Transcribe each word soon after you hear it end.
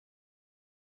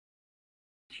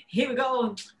Here we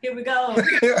go. Here we go.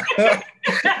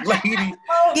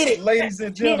 Ladies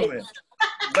and gentlemen,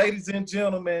 ladies and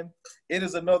gentlemen, it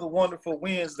is another wonderful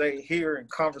Wednesday here in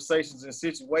Conversations and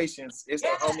Situations. It's the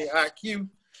homie IQ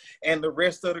and the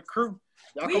rest of the crew.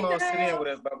 Y'all come on, sit in with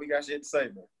us, but we got shit to say,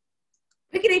 bro.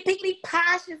 Pickety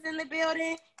Posh is in the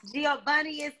building.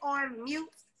 Giovanni is on mute.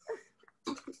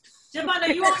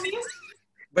 Giovanni, you on mute?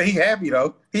 But he happy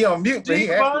though. He on mute, but he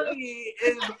happy. Giovanni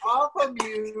is off of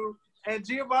mute, and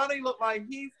Giovanni looked like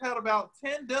he's had about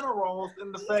 10 dinner rolls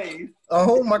in the face.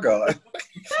 Oh my God.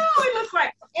 Oh, he looks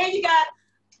right. And you got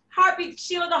Heartbeat,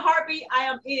 Sheila the Heartbeat. I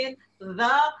am in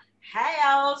the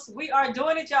house. We are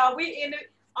doing it, y'all. We in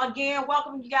it again.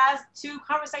 Welcome you guys to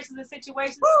Conversations and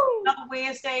Situations. Another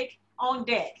Wednesday on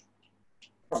deck.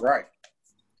 All right.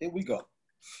 Here we go.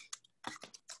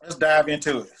 Let's dive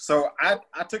into it. So I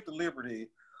took the liberty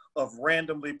of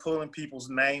randomly pulling people's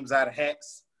names out of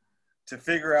hats to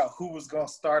figure out who was going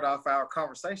to start off our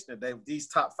conversation today with these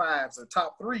top fives and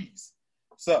top threes.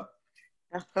 So,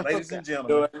 ladies and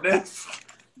gentlemen,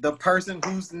 the person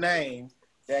whose name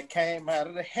that came out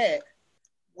of the hat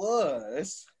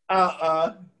was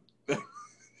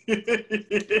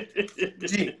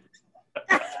G.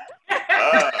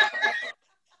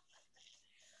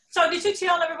 So did you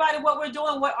tell everybody what we're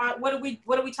doing? What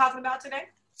are we talking about today?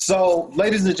 So,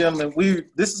 ladies and gentlemen,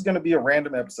 this is going to be a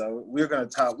random episode. We're going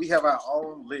to talk. We have our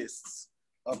own lists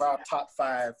of our top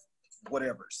five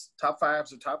whatevers, top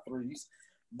fives or top threes,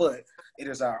 but it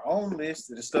is our own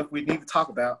list. It is stuff we need to talk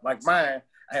about. Like mine,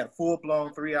 I had a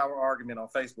full-blown 3-hour argument on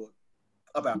Facebook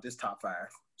about this top five.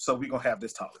 So we're going to have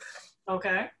this talk.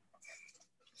 Okay.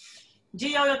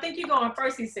 Gio, I think you're going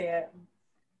first, he said.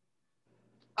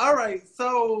 All right,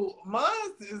 so mine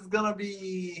is gonna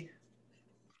be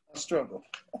A struggle.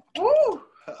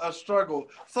 A struggle.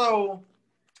 So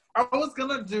I was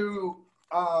gonna do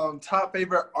top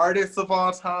favorite artists of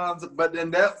all times, but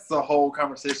then that's a whole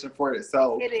conversation for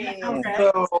itself. It is. Okay.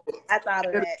 So I thought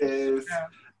of that. it is.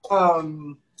 Yeah.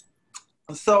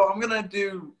 So I'm gonna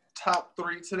do top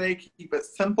three today. Keep it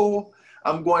simple.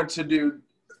 I'm going to do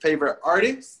favorite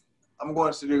artists. I'm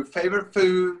going to do favorite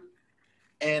food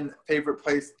and favorite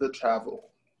place to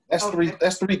travel. That's Okay.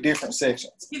 three different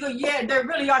sections. You go, yeah, there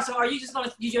really are. So are you just going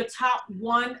to do your top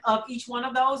one of each one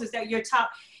of those? Is that your top?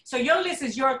 So your list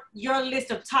is your list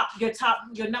of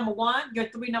your number one, your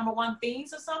three number one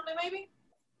things or something maybe?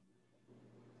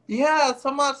 Yeah,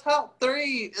 so my top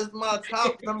three is my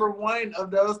top number one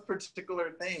of those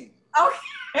particular things.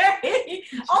 Okay.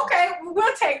 Okay,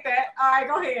 we'll take that. All right,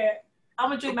 go ahead. I'm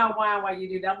going to drink my wine while you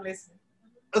do that. I'm listening.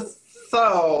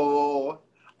 So,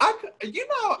 I'm going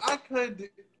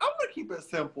to keep it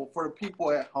simple for the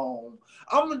people at home.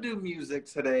 I'm going to do music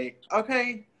today,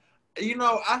 okay? You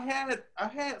know, I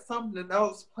had something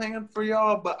else planned for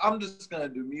y'all, but I'm just going to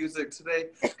do music today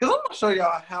because I'm going to show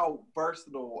y'all how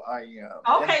versatile I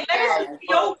am. Okay, let us into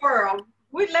your world.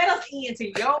 Let us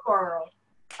into your world.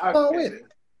 Go with it.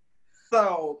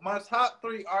 So, my top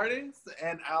three artists,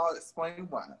 and I'll explain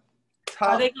why.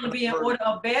 Are they going to be in order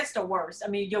of best or worst? I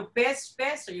mean, your best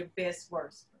or your best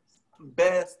worst?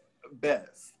 Best.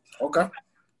 Okay.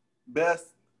 Best.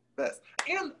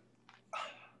 And,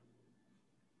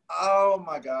 oh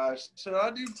my gosh, should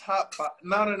I do top five?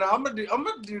 No, I'm gonna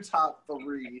do top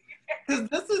three. Because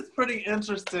this is pretty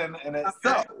interesting in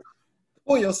itself.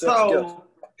 Pull yourself together.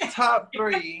 So, top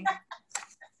three.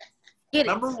 Get it.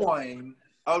 Number one,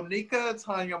 Onika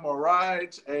Tanya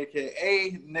Mirage,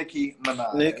 aka Nicki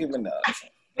Minaj. Nicki Minaj.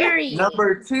 Period.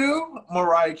 Number two,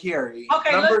 Mariah Carey.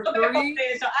 Okay, Number let's go back on three.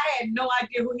 there. So I had no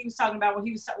idea who he was talking about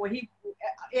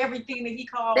everything that he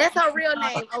called. That's her real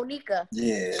name, Onika.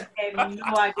 Yeah. I had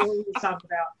no idea who he was talking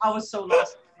about. I was so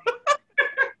lost.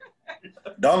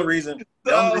 The only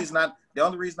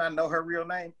reason I know her real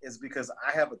name is because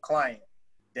I have a client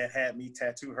that had me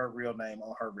tattoo her real name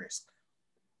on her wrist.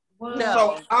 Well,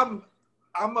 So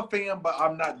I'm a fan, but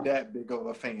I'm not that big of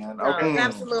a fan. No, Okay.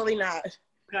 absolutely not.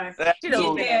 okay.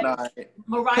 Absolutely said- not.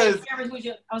 Mariah Carey, who's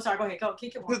your? I'm sorry. Go ahead. Go.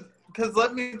 Kick it on. Because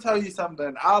let me tell you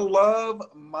something. I love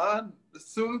my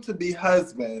soon-to-be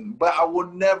husband, but I will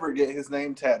never get his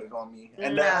name tatted on me.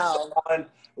 And that's on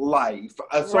life.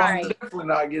 So Right. I'm definitely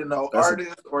not getting no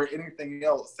artist or anything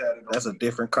else tatted on That's me. a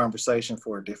different conversation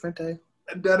for a different day.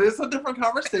 That is a different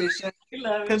conversation. We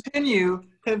love it.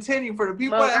 Continue for the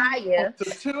people at Mariah. home to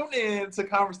tune in to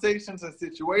Conversations and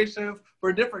Situations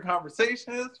for different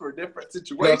conversations, for different You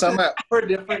know what I'm situations, talking about? for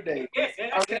different days.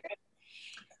 Okay.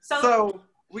 So So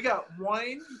we got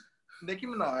one, Nicki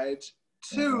Minaj,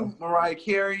 two, Mariah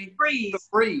Carey, freeze.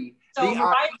 three. So the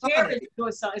Mariah Carey iconic- is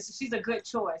doing something. She's a good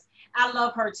choice. I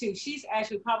love her too. She's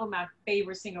actually probably my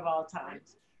favorite singer of all time.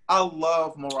 I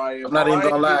love Mariah. I'm not even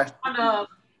gonna lie.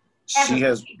 She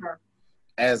has,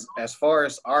 as far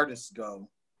as artists go,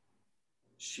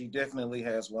 she definitely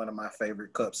has one of my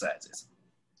favorite cup sizes.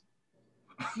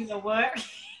 You know what?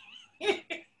 I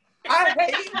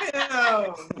hate him.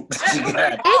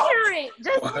 Ignorant.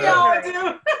 Just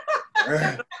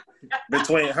ignorant.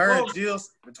 Between her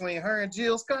and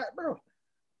Jill Scott, bro.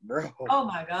 Oh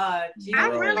my God. I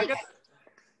really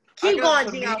keep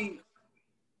going, Jill.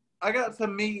 I got to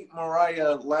meet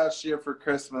Mariah last year for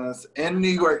Christmas in New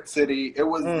York City. It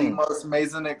was the most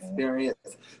amazing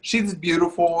experience. She's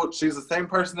beautiful. She's the same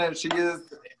person that she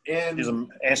is in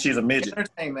she's a midget.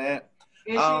 Entertainment.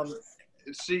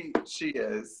 She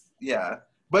is, yeah.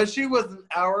 But she was an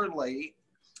hour late,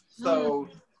 so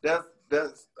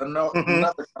that's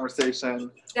another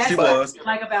conversation. That's what I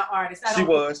like about artists. She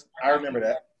was. I remember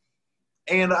that.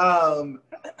 And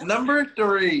number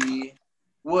 3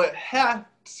 would have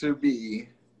to be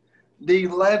the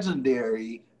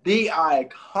legendary, the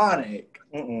iconic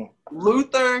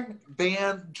Luther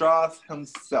Vandross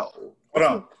himself.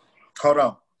 Hold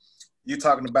on. You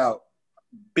talking about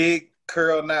big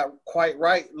curl not quite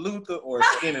right Luther or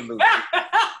skinny Luther?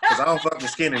 Because I don't fuck with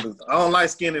skinny Luther. I don't like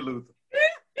skinny Luther.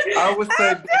 I would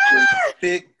say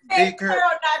big curl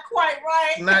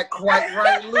not quite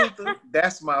right Luther.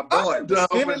 That's my boy.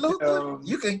 Skinny Luther,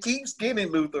 you can keep skinny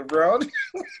Luther, bro.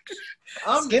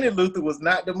 Skinny Luther was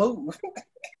not the move.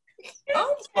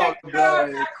 I'm so good.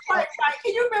 Not quite right.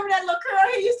 Can you remember that little curl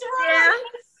he used to run? Yeah.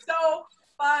 So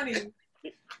funny.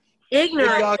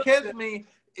 Ignorant.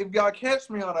 If y'all catch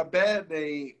me on a bad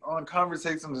day on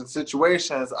Conversations and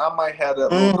Situations, I might have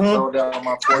that little curl down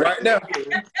my forehead. Right now.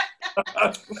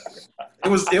 It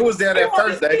was there that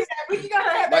first day.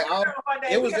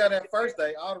 It was there that first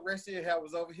day. All the rest of your hair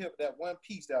was over here, but that one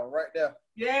piece that was right there.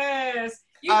 Yes.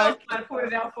 You know how to put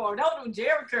it out for him. Don't do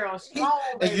Jerry curls.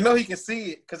 And you know he can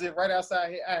see it because it's right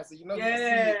outside his eyes. So you know he can see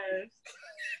it.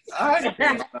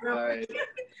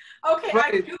 Okay,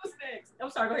 I do next. I'm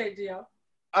sorry, go ahead, Jill.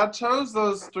 I chose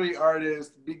those 3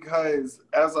 artists because,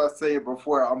 as I said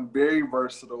before, I'm very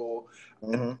versatile.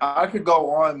 I could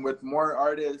go on with more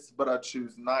artists, but I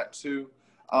choose not to.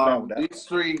 These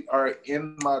 3 are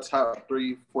in my top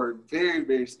 3 for very,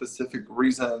 very specific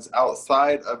reasons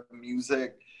outside of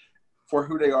music, for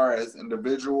who they are as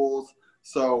individuals.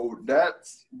 So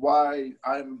that's why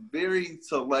I'm very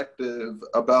selective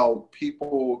about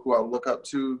people who I look up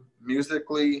to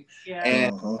musically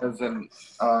and as an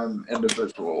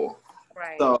individual.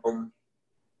 Right. So, all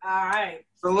right.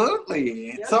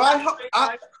 Absolutely. Yep. So I hope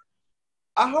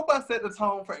I set the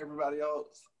tone for everybody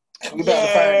else. We about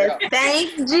to find out.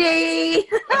 Thanks, G.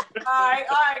 All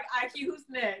right. IQ, who's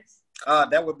next?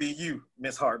 That would be you,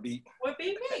 Miss Heartbeat. Would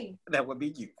be me. That would be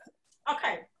you.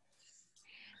 Okay.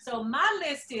 So my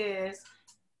list is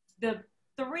the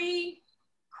 3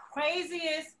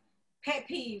 craziest pet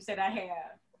peeves that I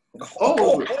have. I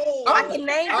can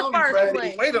name the first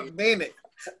one. Wait a minute.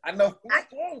 I know. I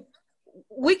can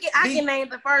name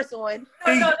the first one.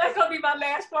 No, that's gonna be my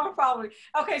last one probably.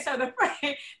 Okay, so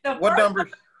what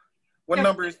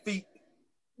number is feet?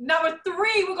 Number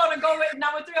 3, we're gonna go with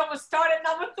number 3. I'm gonna start at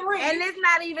number 3. And it's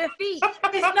not even feet.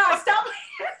 It's not. Stop.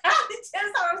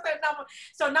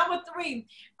 So number 3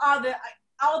 are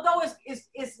although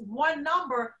it's one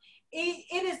number,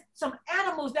 it is some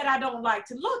animals that I don't like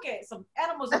to look at. Some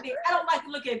animals I don't like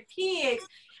to look at pigs.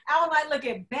 I don't like to look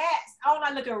at bats. I don't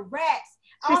like to look at rats.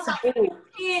 I don't like to look at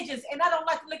pigeons, and I don't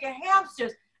like to look at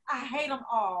hamsters. I hate them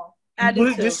all. I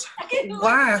do too.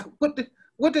 Why?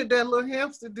 What did that little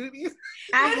hamster do to you?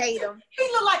 I hate him. He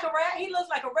looked like a rat. He looks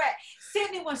like a rat.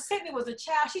 When Sydney was a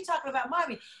child, she talking about,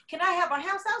 Mommy, can I have a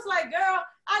hamster? I was like, girl,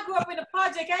 I grew up in the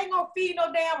project. I ain't gonna feed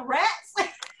no damn rats. Don't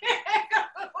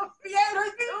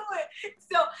do it.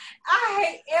 So I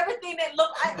hate everything that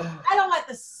look. I don't like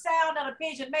the sound that a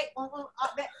pigeon make. Whatever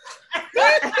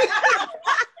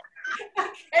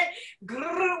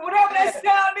that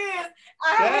sound is,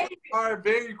 I hate it. Are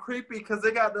very creepy because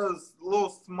they got those little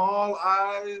small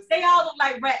eyes. They all look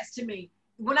like rats to me.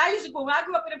 When I grew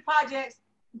up in the projects,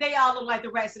 they all look like the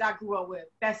rats that I grew up with.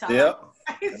 That's all. Yep.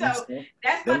 So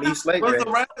that's my East Lake Was rats.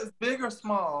 the rats big or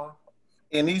small?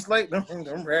 In East Lake, them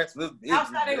rats was big.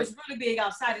 Outside, they was really big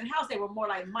outside. In the house, they were more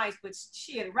like mice, but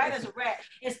shit, rat is a rat.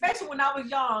 Especially when I was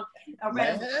young, a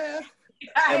rat is a rat.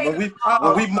 And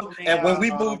when we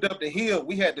moved up the hill,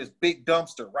 we had this big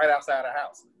dumpster right outside the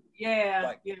house.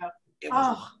 Yeah, It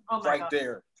was right God.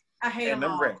 there. I hate them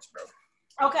all. rats, bro.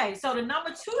 Okay, so the number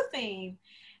 2 thing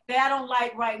that I don't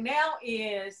like right now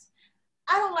is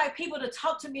I don't like people to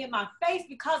talk to me in my face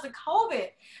because of COVID.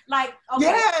 Like,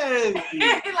 okay.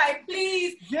 Yes. Like,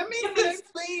 please. Give me 6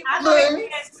 feet. I know you're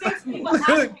at 6 feet, but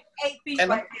I'm at 8 feet And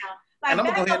right now. Like, and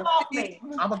back up off me.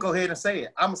 I'm gonna go ahead and say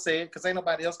it. I'm gonna say it because ain't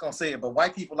nobody else gonna say it. But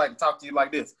white people like to talk to you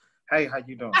like this. Hey, how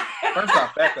you doing? First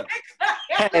off, back up.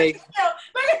 Hey.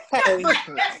 Hey.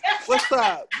 What's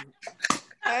up?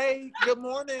 Hey, good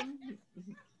morning.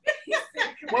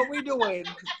 What we doing?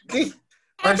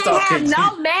 And they have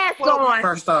no mask on.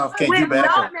 First off, can you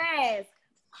back up? Mask.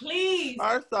 Please.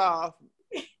 First off.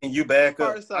 Can you back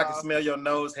up? First I can off, smell your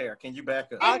nose hair. Can you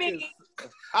back up?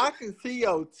 I can see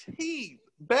your teeth.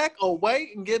 Back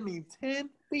away and give me 10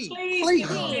 feet. Please.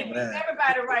 Oh,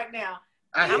 Everybody right now.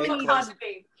 I Give me positive.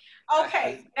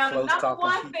 Okay, now the number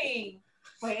one thing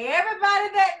for everybody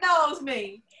that knows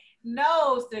me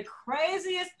knows the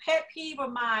craziest pet peeve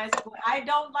of mine, what I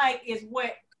don't like is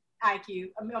what IQ,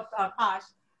 Posh.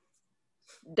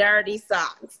 Dirty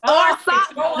socks. Oh, or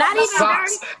socks. Not even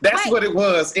socks. dirty. That's what it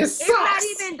was. It's socks. Not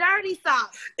even dirty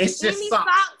socks. It's just Any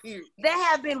socks that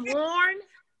have been worn.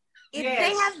 If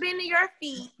they have been to your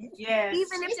feet, yes.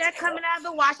 Even if they're coming out of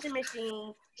the washing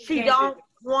machine, she don't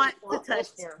want to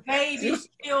touch them. Baby,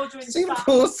 children, see socks.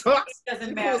 Pull socks. It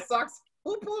doesn't matter.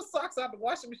 Who pulls socks out the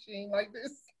washing machine like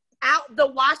this? Out the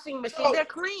washing machine, they're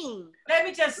clean. Let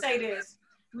me just say this.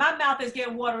 My mouth is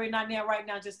getting watery right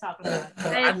now just talking about it.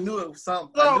 I knew it was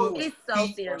something. It's so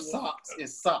serious. Socks.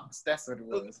 It's socks. That's what it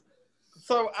was.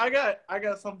 So I got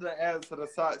something to add to the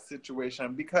sock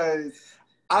situation because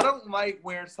I don't like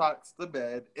wearing socks to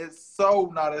bed. It's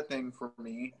so not a thing for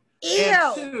me.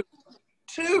 Ew. And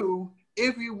two,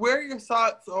 if you wear your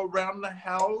socks around the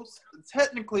house,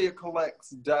 technically it collects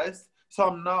dust. So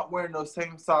I'm not wearing those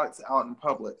same socks out in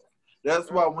public.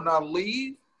 That's why when I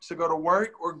leave to go to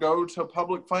work or go to a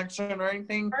public function or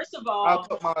anything, first of all, I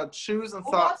put my shoes and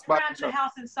socks walk around the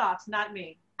house in socks, not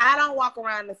me. I don't walk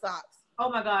around in socks. Oh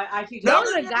my God, IQ.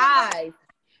 Those are guys.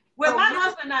 Well, my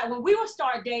husband and I, when we would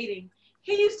start dating,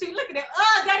 he used to look at that.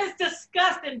 Oh, that is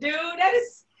disgusting, dude. That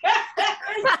is so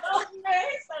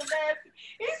nasty.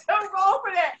 He's so wrong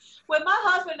for that. When my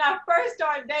husband and I first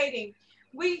started dating,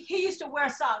 he used to wear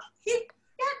socks.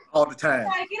 All the time.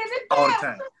 All the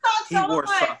time. He wore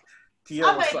socks. He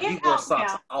wore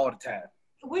socks all the time.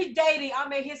 We dating.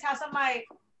 I'm at his house. I'm like,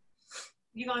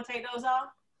 you gonna take those off?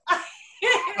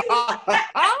 He's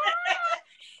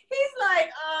like,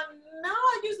 no,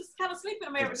 I used to kind of sleep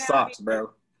in them every now socks,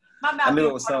 bro. My mouth. I knew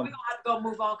it was something. We're gonna have to go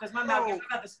move on because my mouth gets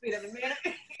about to spit in a minute.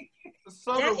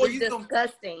 So that is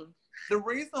disgusting. The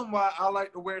reason why I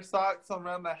like to wear socks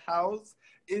around the house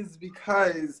is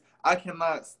because I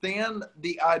cannot stand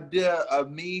the idea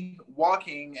of me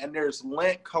walking and there's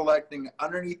lint collecting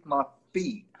underneath my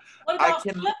feet. What about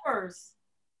slippers?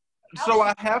 So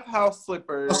I have house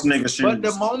slippers, but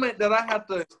the moment that I have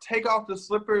to take off the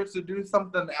slippers to do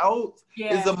something else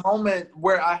is a moment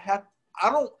where I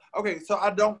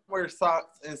don't wear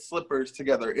socks and slippers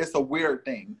together. It's a weird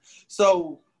thing.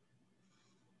 So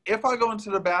if I go into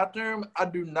the bathroom, I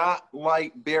do not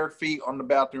like bare feet on the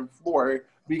bathroom floor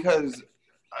because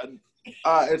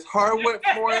it's hardwood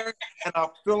floor, and I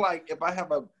feel like if I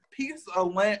have a piece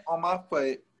of lint on my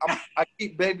foot, I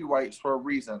keep baby wipes for a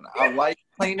reason. I like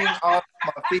cleaning off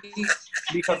my feet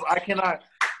because I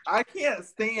can't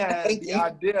stand the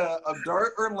idea of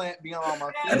dirt or lint being on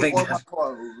my feet or my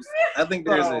clothes. I think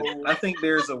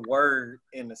there's a word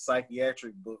in the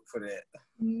psychiatric book for that.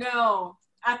 No.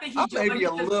 I think he may be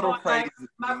a little crazy.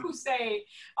 My crusade.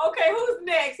 Okay, who's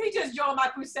next? He just joined my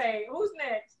crusade. Who's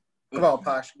next? Come on,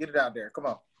 Posh. Get it out there. Come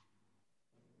on.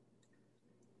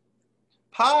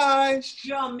 Posh.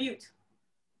 You're on mute.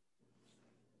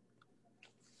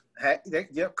 Hey,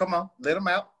 yep, come on. Let them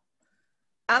out.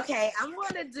 Okay, I'm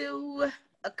going to do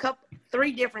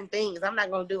 3 different things. I'm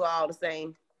not going to do all the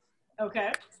same.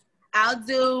 Okay. I'll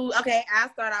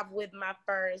start off with my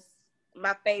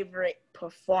favorite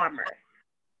performer.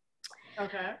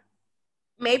 Okay.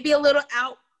 Maybe a little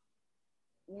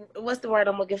what's the word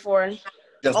I'm looking for?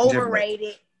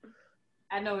 Overrated.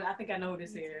 I think I know who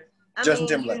this is. Justin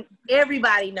Timberlake.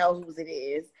 Everybody knows who it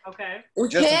is. Okay. We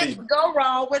can't go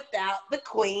wrong without the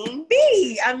Queen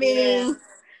Bee. I mean,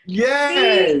 she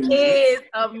is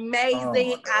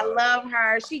amazing. I love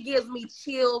her. She gives me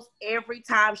chills every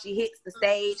time she hits the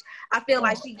stage. I feel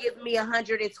like she gives me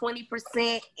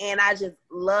 120%, and I just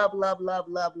love her.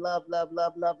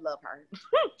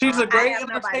 She's a great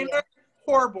entertainer,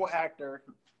 horrible actor.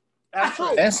 And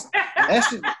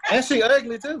she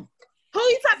ugly too. Who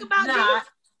you talking about? Nah,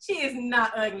 she is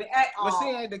not ugly at all. But she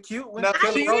ain't the cute one.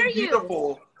 She's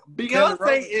beautiful.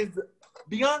 Beyonce is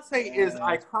Beyonce is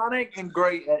iconic and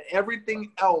great at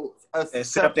everything else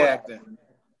except acting.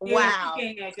 Yeah, Wow.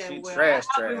 she can't act that well. Trash.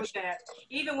 I agree with that.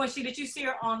 Even when did you see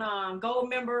her on Gold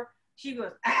Member? She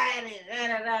was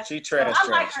She trash. So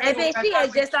like and then she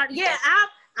had just started. Yeah,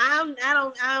 I'm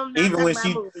not even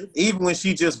when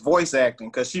she just voice acting,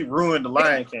 because she ruined the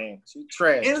Lion King. She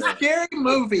trash. In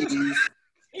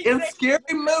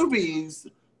scary movies,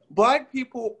 Black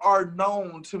people are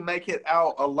known to make it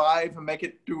out alive and make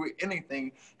it through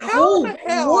anything. How the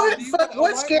hell?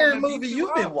 What scary movie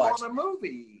you been watching? On a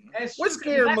movie. What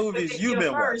scary movies you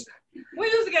been watching? We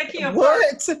used to get killed.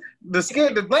 What?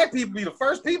 The Black people be the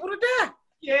first people to die.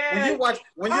 Yeah.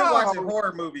 When you're watching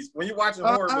horror movies,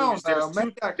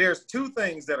 there's two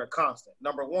things that are constant.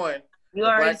 Number one, the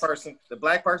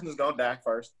black person is gonna die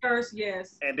first. First,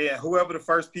 yes. And then whoever the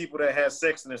first people that has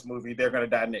sex in this movie, they're gonna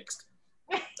die next.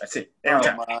 That's it. Every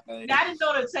time. I didn't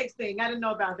know the sex thing. I didn't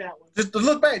know about that one. Just to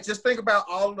look back, just think about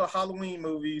all of the Halloween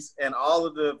movies and all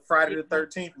of the Friday the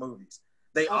 13th movies.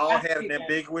 They all had an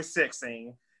ambiguous sex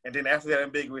scene, and then after that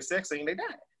ambiguous sex scene, they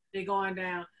died. They're going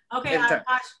down. Okay,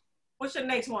 what's your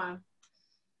next one?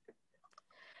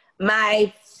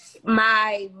 My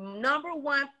number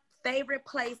one favorite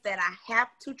place that I have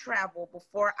to travel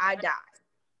before I die.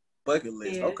 Bucket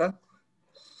list. Yeah. Okay.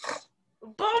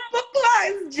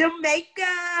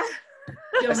 Jamaica.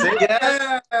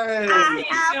 Jamaica. I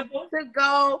have to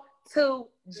go to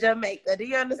Jamaica. Do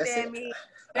you understand me?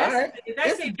 That's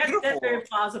very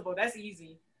plausible. That's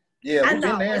easy. Yeah, I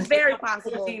know it's very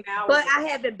possible, but I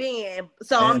haven't been,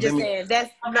 so I'm just saying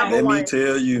that's number one. Let me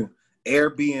tell you,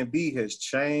 Airbnb has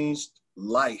changed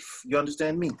life. You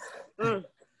understand me? Mm.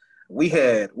 We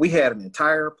had an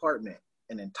entire apartment,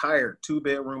 an entire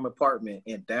 2-bedroom apartment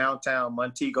in downtown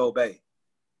Montego Bay,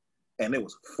 and it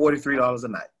was $43 a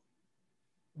night.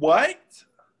 What?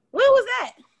 Where was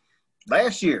that?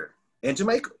 Last year in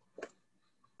Jamaica.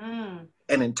 An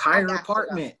entire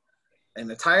apartment. An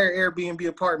entire Airbnb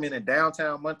apartment in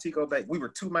downtown Montego Bay. We were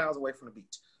 2 miles away from the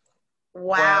beach.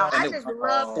 Wow. And I just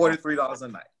love $43 a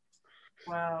night.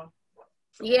 Wow.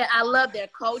 Yeah, I love their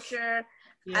culture.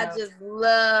 Yeah. I just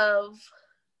love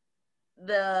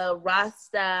the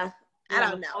Rasta. I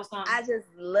don't know.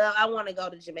 I want to go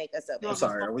to Jamaica. So I'm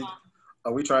sorry.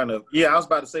 Are we trying to? Yeah, I was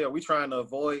about to say, are we trying to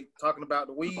avoid talking about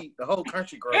the weed? The whole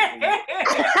country grows weed.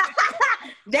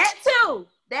 That too.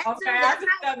 That's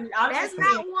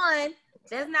not one.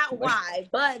 That's not why,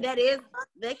 but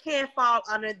that can fall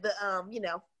under the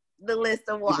the list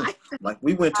of why. Like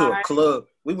we went to a club.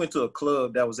 We went to a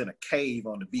club that was in a cave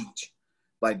on the beach.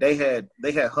 Like they had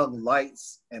hung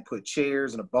lights and put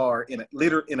chairs and a bar in a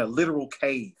literal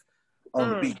cave on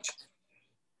the beach.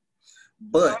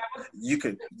 But you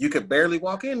could barely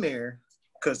walk in there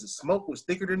because the smoke was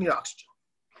thicker than the oxygen.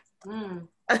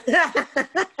 Okay,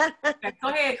 go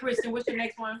ahead, Kristen. What's your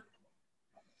next one?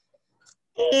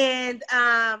 And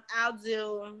I'll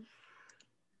do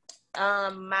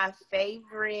my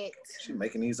favorite. She's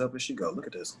making these up as she go. Look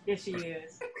at this. Yes, she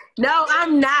is. No,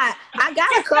 I'm not. I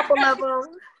got a couple of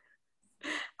them.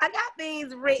 I got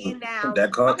things written down.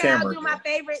 I'll do my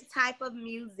favorite type of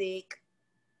music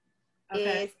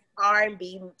is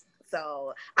R&B.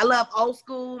 So I love old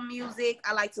school music.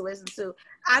 I like to listen to.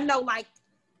 I know like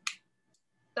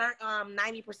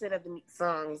 90% of the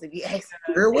songs. If you ask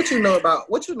me. Girl, what you know about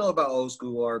old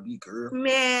school R&B, girl?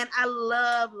 Man, I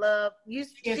love you.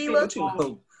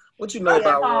 What you know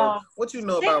about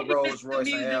Rolls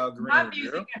Royce and Al Green? My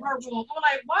music in her room. I'm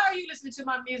like, why are you listening to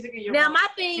my music in your room? Now my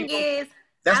thing is,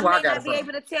 I may not be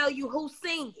able to tell you who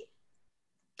sing it,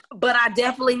 but I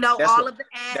definitely know all of the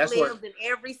ad-libs and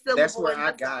every syllable. That's where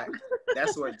I got.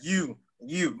 That's what you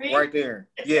right there.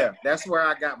 Yeah, that's where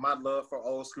I got my love for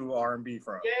old school R&B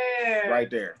from. Yeah,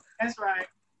 right there. That's right.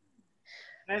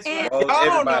 Y'all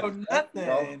don't know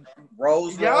nothing.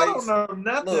 Rolls Royce. Y'all don't know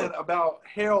nothing about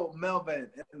Harold Melvin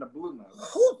and the Blue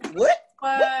Notes. What?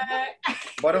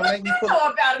 But don't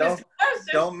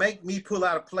make me pull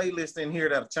out a playlist in here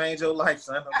that'll change your life,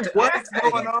 son. What's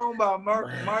going on by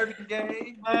Marvin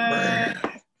Gaye?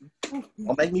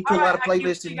 Don't make me pull out a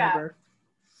playlist in here,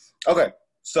 bro. Okay,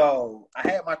 so I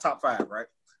had my top 5, right?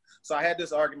 So I had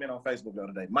this argument on Facebook the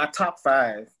other day. My top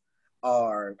 5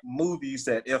 are movies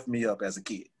that F me up as a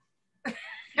kid.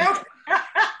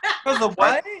 Because of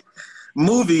what?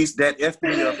 Movies that F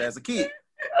me up as a kid.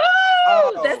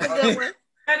 Oh, that's a good one.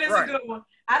 That is a good one.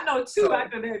 I know 2 so, I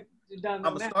could have done.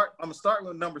 I'm gonna start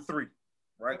with number 3,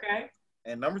 right? Okay.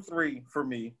 And number 3 for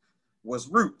me was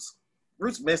Roots.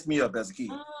 Roots messed me up as a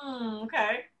kid.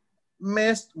 Okay.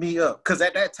 Messed me up because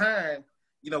at that time,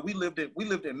 we lived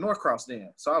in Norcross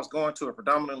then, so I was going to a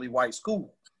predominantly white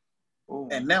school. Ooh.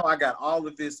 And now I got all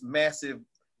of this massive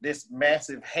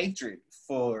hatred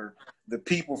for the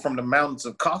people from the mountains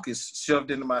of Caucasus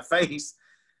shoved into my face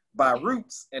by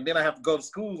Roots. And then I have to go to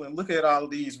school and look at all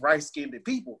of these rice-skinned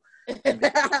people.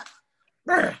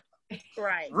 Right.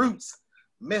 Roots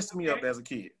messed me up as a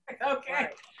kid. Okay.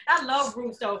 Right. I love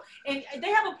Roots though. And they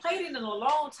haven't played it in a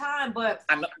long time, but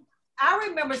I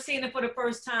remember seeing it for the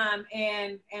first time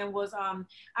and was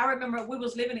I remember we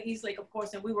was living in Eastlake, of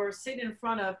course, and we were sitting in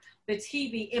front of the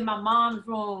TV in my mom's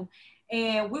room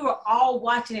and we were all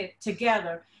watching it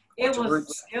together. It was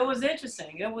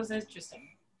interesting. It was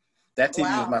interesting. That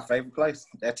TV was my favorite place.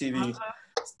 That TV,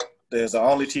 there's the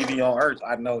only TV on earth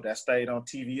I know that stayed on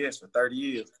TVS for 30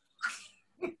 years.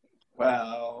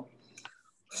 Wow.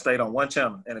 Stayed on one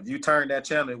channel. And if you turned that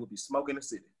channel, it would be Smoke in the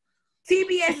City.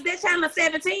 TBS, is that channel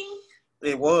 17?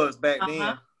 It was back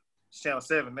then. It's channel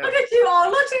 7 now. Look at you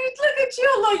all. Look at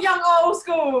you, little young old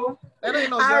school. That ain't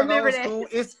no young old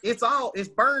school. It's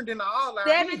burned into all our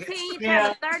 17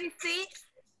 to 36.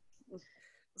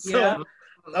 So,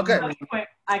 okay.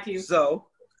 IQ. So,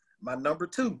 my number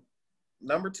two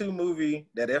movie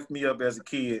that effed me up as a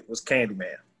kid was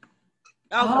Candyman.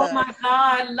 Oh my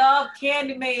God, love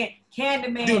Candyman.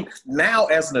 Dude, now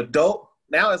as an adult,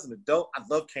 I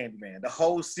love Candyman. The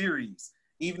whole series,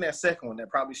 even that second one that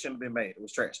probably shouldn't have been made. It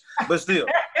was trash. But still,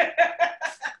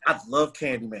 I love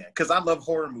Candyman because I love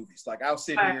horror movies. Like I'll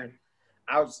sit here and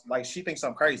I was like, she thinks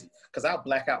I'm crazy because I'll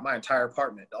black out my entire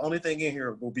apartment. The only thing in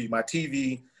here will be my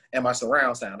TV and my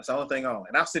surround sound. That's the only thing on.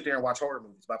 And I'll sit there and watch horror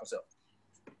movies by myself.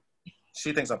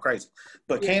 She thinks I'm crazy.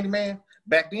 But Candyman,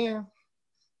 back then,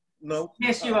 no.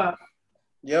 Mess you up.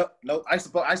 Yep. No. I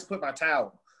used to put my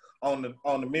towel on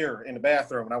the mirror in the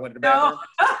bathroom when I went to the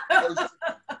bathroom.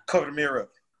 Cover the mirror up.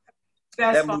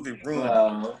 That movie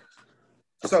ruined it.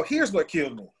 So here's what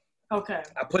killed me. Okay.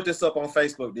 I put this up on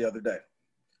Facebook the other day.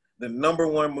 The number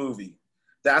one movie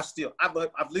that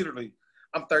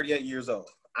I'm 38 years old.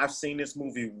 I've seen this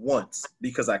movie once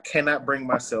because I cannot bring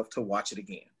myself to watch it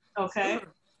again. Okay.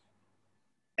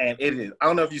 And it is. I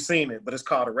don't know if you've seen it, but it's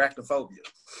called Arachnophobia.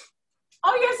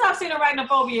 Oh yes, I've seen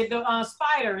Arachnophobia. The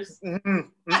spiders.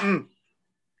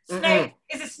 Snake.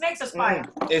 Is it snakes or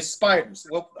spiders? It's spiders.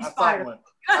 Well, I saw one.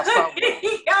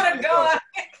 He got a gun.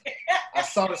 I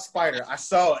saw the spider. I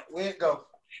saw it. Where'd it go?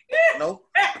 Nope.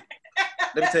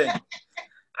 Let me tell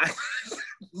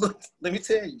you. Let me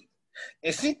tell you.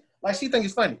 And she thinks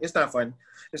it's funny. It's not funny.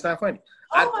 It's not funny.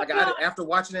 After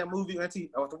watching that movie, I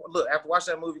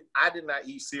did not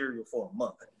eat cereal for a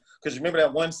month. Because you remember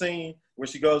that one scene where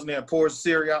she goes in there and pours the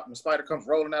cereal out and the spider comes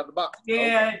rolling out of the box?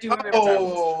 Yeah, I do remember. I'll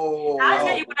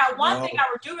tell you what, thing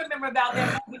I do remember about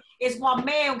that movie is one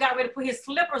man got ready to put his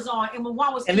slippers on and when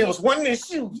one was there was one in his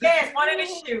shoe. Yes, one in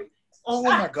his shoe. Oh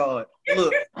my God.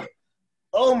 Look.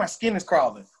 Oh, my skin is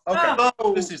crawling. Okay.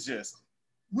 This is just.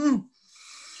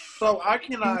 So I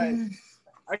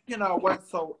cannot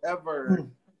whatsoever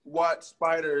watch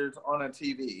spiders on a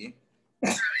TV.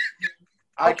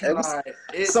 I cannot.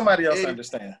 Somebody else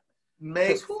understand.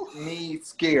 Makes me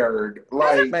scared.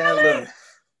 Like, man, look.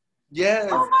 Yes.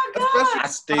 Oh my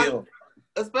God.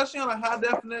 Especially on a high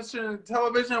definition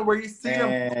television where you see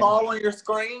them fall on your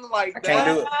screen like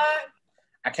that.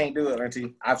 I can't do it,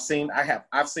 Auntie. I've seen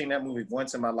that movie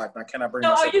once in my life, and I cannot bring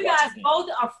myself. So, are you guys again. both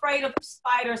afraid of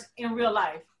spiders in real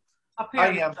life?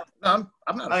 Apparently. I am. No,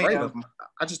 I'm not afraid of them.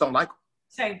 I just don't like them.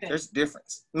 Same thing. There's a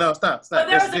difference. No, it's not. But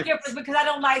there's a difference because I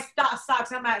don't like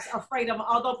socks. I'm not afraid of them.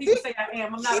 Although people say I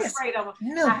am, I'm not afraid of them.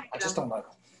 No, I just don't like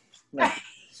them. No.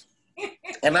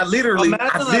 And I literally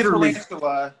have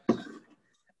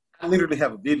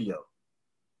a video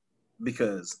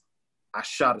because I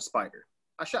shot a spider.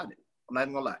 I shot it. I'm not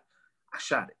even gonna lie. I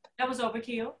shot it. That was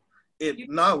overkill.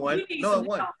 No, it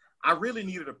wasn't. I really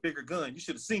needed a bigger gun. You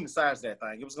should have seen the size of that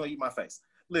thing. It was gonna eat my face.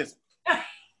 Listen.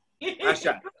 I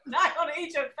shot it. Not gonna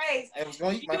eat your face. It was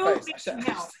gonna eat my face. I shot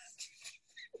it.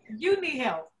 You need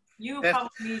help. You probably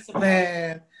need some help.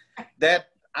 Man,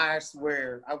 I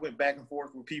swear, I went back and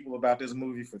forth with people about this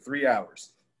movie for 3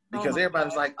 hours. Because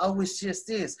everybody's like, oh, it's just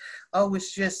this. Oh,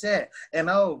 it's just that. And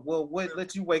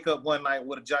let you wake up one night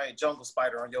with a giant jungle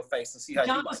spider on your face and see how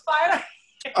jungle you like spider?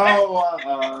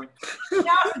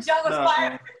 Jungle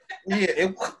spider.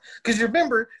 Yeah, because you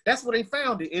remember, that's where they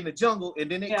found it, in the jungle,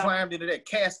 and then it climbed into that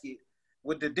casket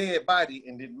with the dead body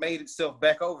and then made itself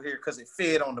back over here because it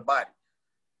fed on the body.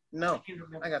 No,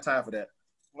 I got time for that.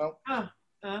 No.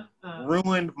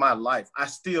 Ruined my life. I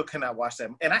still cannot watch that.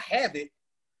 And I have it.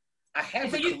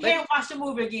 So you can't watch the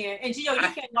movie again. And Gio, you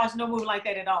can't watch no movie like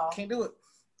that at all. Can't do it.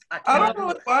 I don't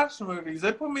really watch movies.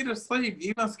 They put me to sleep,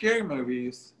 even scary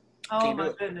movies. Oh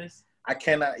my goodness. I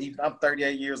cannot even. I'm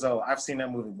 38 years old. I've seen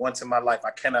that movie once in my life. I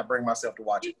cannot bring myself to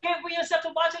watch it. You can't bring yourself to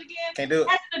watch it again? Can't do it.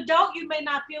 As an adult, you may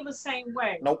not feel the same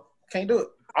way. Nope. Can't do it.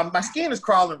 My skin is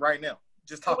crawling right now.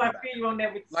 Just talking about it. You on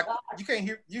every like you can't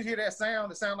hear. You hear that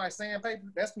sound? It sounds like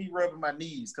sandpaper. That's me rubbing my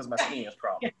knees because my skin is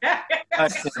crawling.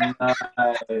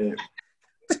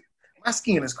 My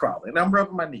skin is crawling. And I'm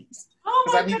rubbing my knees. Oh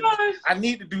my gosh. I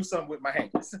need to do something with my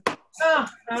hands.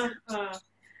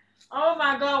 Oh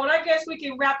my God. Well, I guess we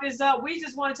can wrap this up. We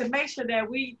just wanted to make sure that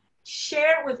we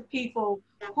share with people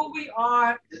who we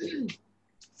are,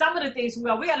 some of the things we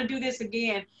are. We got to do this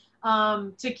again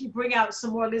to bring out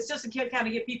some more lists, just to kind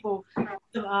of give people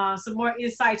some more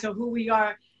insights on who we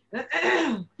are.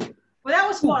 Well, that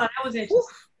was fun. That was interesting.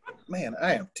 Man,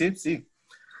 I am tipsy.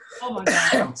 Oh my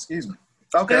God. Excuse me.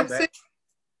 Okay, I'm back.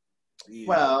 Yeah.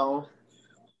 Well,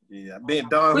 yeah,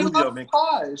 Don Julio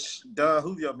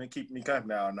been keeping me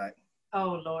company all night.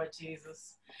 Oh Lord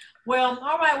Jesus. Well,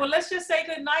 all right. Well, let's just say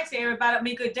good night to everybody. I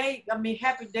mean, good day. I mean,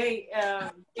 happy day.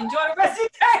 Enjoy the rest of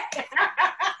the day.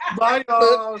 Bye,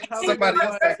 y'all.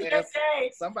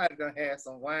 Somebody done had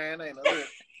some wine, ain't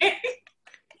it?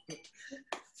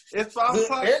 It's all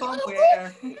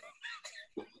somewhere.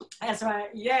 That's right.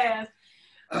 Yes.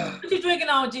 What you drinking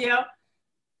on, Jill?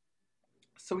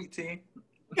 Sweet tea.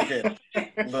 Yeah.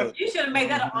 Look. You should have made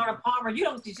that an Arnold Palmer.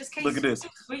 You just can't. Look at this.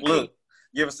 Look.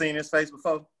 You ever seen his face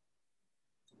before?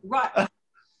 Right. Ain't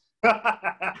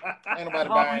nobody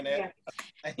buying that.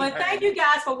 Yeah. But thank you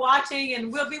guys for watching,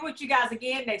 and we'll be with you guys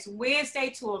again next Wednesday,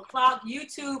 2:00.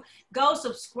 YouTube, go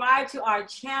subscribe to our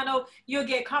channel. You'll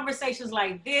get conversations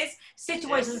like this,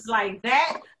 situations like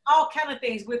that, all kind of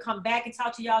things. We'll come back and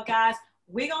talk to y'all guys.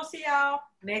 We're going to see y'all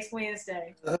next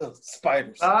Wednesday.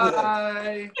 Spiders.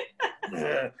 Bye.